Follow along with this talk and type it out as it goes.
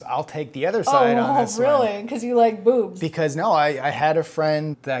I'll take the other side on this one. Oh, really? Because you like boobs. Because no, I had a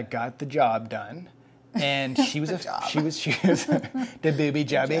friend that got the job done. And she was she was the booby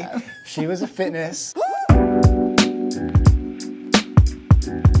jubby. She was a fitness.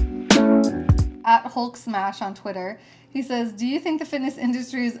 At Hulk Smash on Twitter, he says, do you think the fitness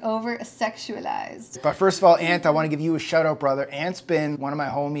industry is over-sexualized? But first of all, Ant, I want to give you a shout out, brother. Ant's been one of my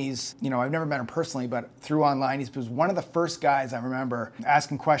homies. You know, I've never met him personally, but through online, he was one of the first guys I remember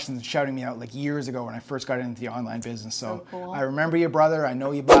asking questions and shouting me out like years ago when I first got into the online business. So cool. I remember you, brother. I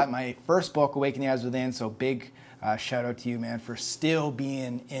know you bought my first book, Awaken the Eyes Within. So big shout out to you, man, for still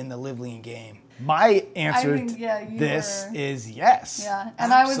being in the live lean game. My answer to this is yes. Yeah,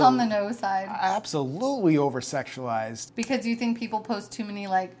 and I was on the no side. Absolutely over-sexualized. Because you think people post too many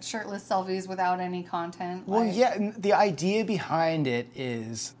like shirtless selfies without any content? Well, yeah, and the idea behind it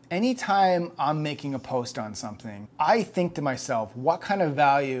is anytime I'm making a post on something, I think to myself, what kind of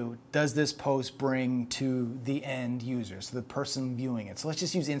value does this post bring to the end user, so the person viewing it? So let's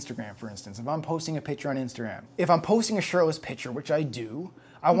just use Instagram, for instance. If I'm posting a picture on Instagram, if I'm posting a shirtless picture, which I do,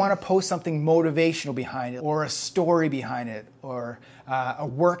 I want to post something motivational behind it, or a story behind it, or a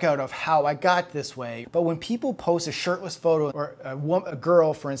workout of how I got this way. But when people post a shirtless photo, or a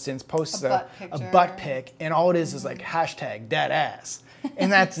girl, for instance, posts a butt pic, and all it is like hashtag that ass,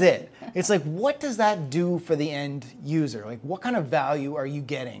 and that's it. It's like, what does that do for the end user? Like, what kind of value are you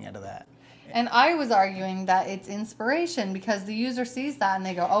getting out of that? And I was arguing that it's inspiration because the user sees that and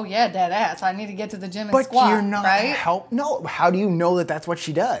they go, oh yeah, dead ass. I need to get to the gym and squat, But you're not right? No, how do you know that that's what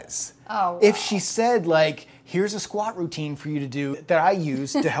she does? Oh, wow. If she said, like, here's a squat routine for you to do that I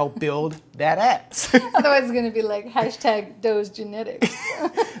use to help build that ass. Otherwise it's going to be like hashtag those genetics.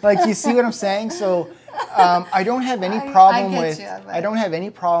 Like, you see what I'm saying? So I don't have any problem I don't have any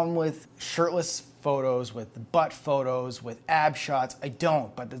problem with shirtless photos, with butt photos, with ab shots. I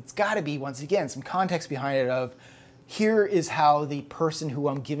don't, but it's got to be, once again, some context behind it of here is how the person who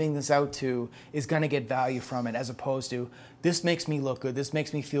I'm giving this out to is going to get value from it, as opposed to this makes me look good, this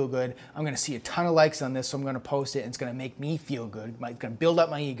makes me feel good, I'm going to see a ton of likes on this, so I'm going to post it, and it's going to make me feel good, it's going to build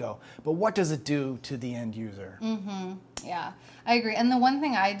up my ego. But what does it do to the end user? Mm-hmm. Yeah, I agree. And the one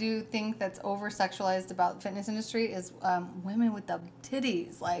thing I do think that's over-sexualized about the fitness industry is women with the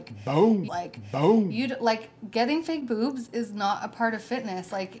titties. Like, boom, like, boom. Getting fake boobs is not a part of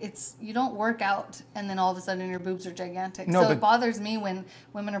fitness. Like, you don't work out and then all of a sudden your boobs are gigantic. No, so it bothers me when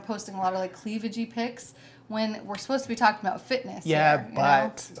women are posting a lot of like cleavagey pics when we're supposed to be talking about fitness. Yeah, here,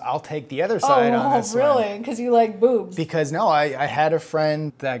 but I'll take the other side on this one. Oh, really? Because you like boobs. Because no, I had a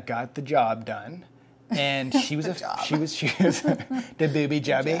friend that got the job done. And she was she was the booby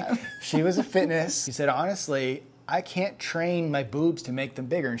jubby. She was a fitness. She said, honestly, I can't train my boobs to make them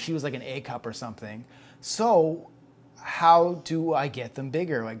bigger. And she was like an A cup or something. So how do I get them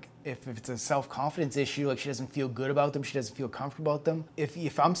bigger? Like, if it's a self-confidence issue, like she doesn't feel good about them, she doesn't feel comfortable about them.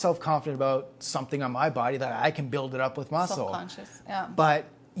 If I'm self-confident about something on my body, that I can build it up with muscle. Self-conscious, yeah. But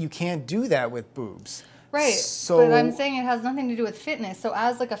you can't do that with boobs. Right, so, but I'm saying it has nothing to do with fitness. So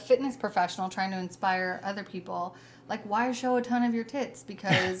as like a fitness professional trying to inspire other people, like, why show a ton of your tits?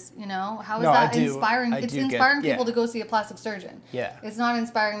 Because, how is that inspiring? It's inspiring people to go see a plastic surgeon. Yeah. It's not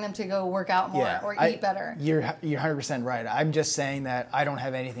inspiring them to go work out more or eat better. You're 100% right. I'm just saying that I don't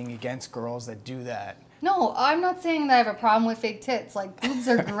have anything against girls that do that. No, I'm not saying that I have a problem with fake tits. Like, boobs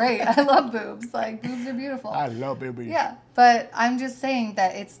are great. I love boobs. Like, boobs are beautiful. I love boobies. Yeah, but I'm just saying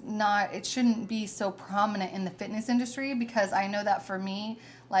that it shouldn't be so prominent in the fitness industry, because I know that for me,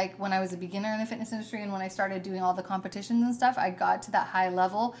 like when I was a beginner in the fitness industry and when I started doing all the competitions and stuff, I got to that high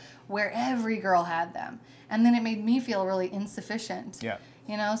level where every girl had them. And then it made me feel really insufficient. Yeah.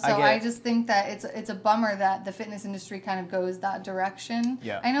 So I just think that it's a bummer that the fitness industry kind of goes that direction.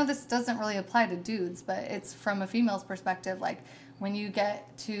 Yeah. I know this doesn't really apply to dudes, but it's from a female's perspective. Like, when you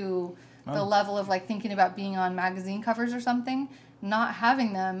get to the level of like thinking about being on magazine covers or something, not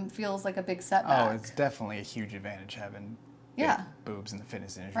having them feels like a big setback. Oh, it's definitely a huge advantage having boobs in the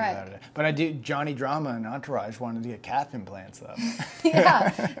fitness industry. Right. But Johnny Drama and Entourage wanted to get calf implants, though. Yeah.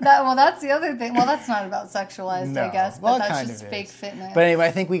 That's the other thing. Well, that's not about sexualized, I guess, but that's just fake fitness. But anyway,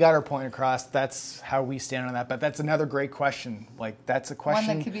 I think we got our point across. That's how we stand on that. But that's another great question. Like, that's a question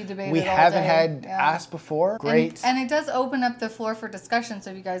one that could be debated we haven't had asked before. Great. And it does open up the floor for discussion.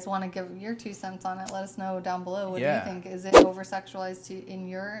 So if you guys want to give your 2 cents on it, let us know down below. What do you think? Is it over-sexualized in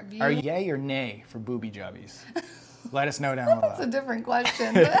your view? Are you yay or nay for booby jubbies? Let us know down below. That's a different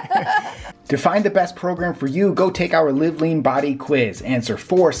question. To find the best program for you, go take our Live Lean Body quiz. Answer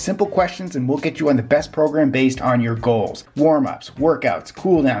 4 simple questions and we'll get you on the best program based on your goals. Warm-ups, workouts,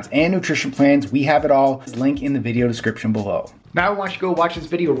 cool downs, and nutrition plans. We have it all. Link in the video description below. Now I want you to go watch this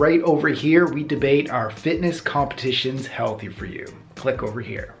video right over here. We debate, are fitness competitions healthy for you? Click over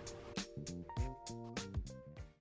here.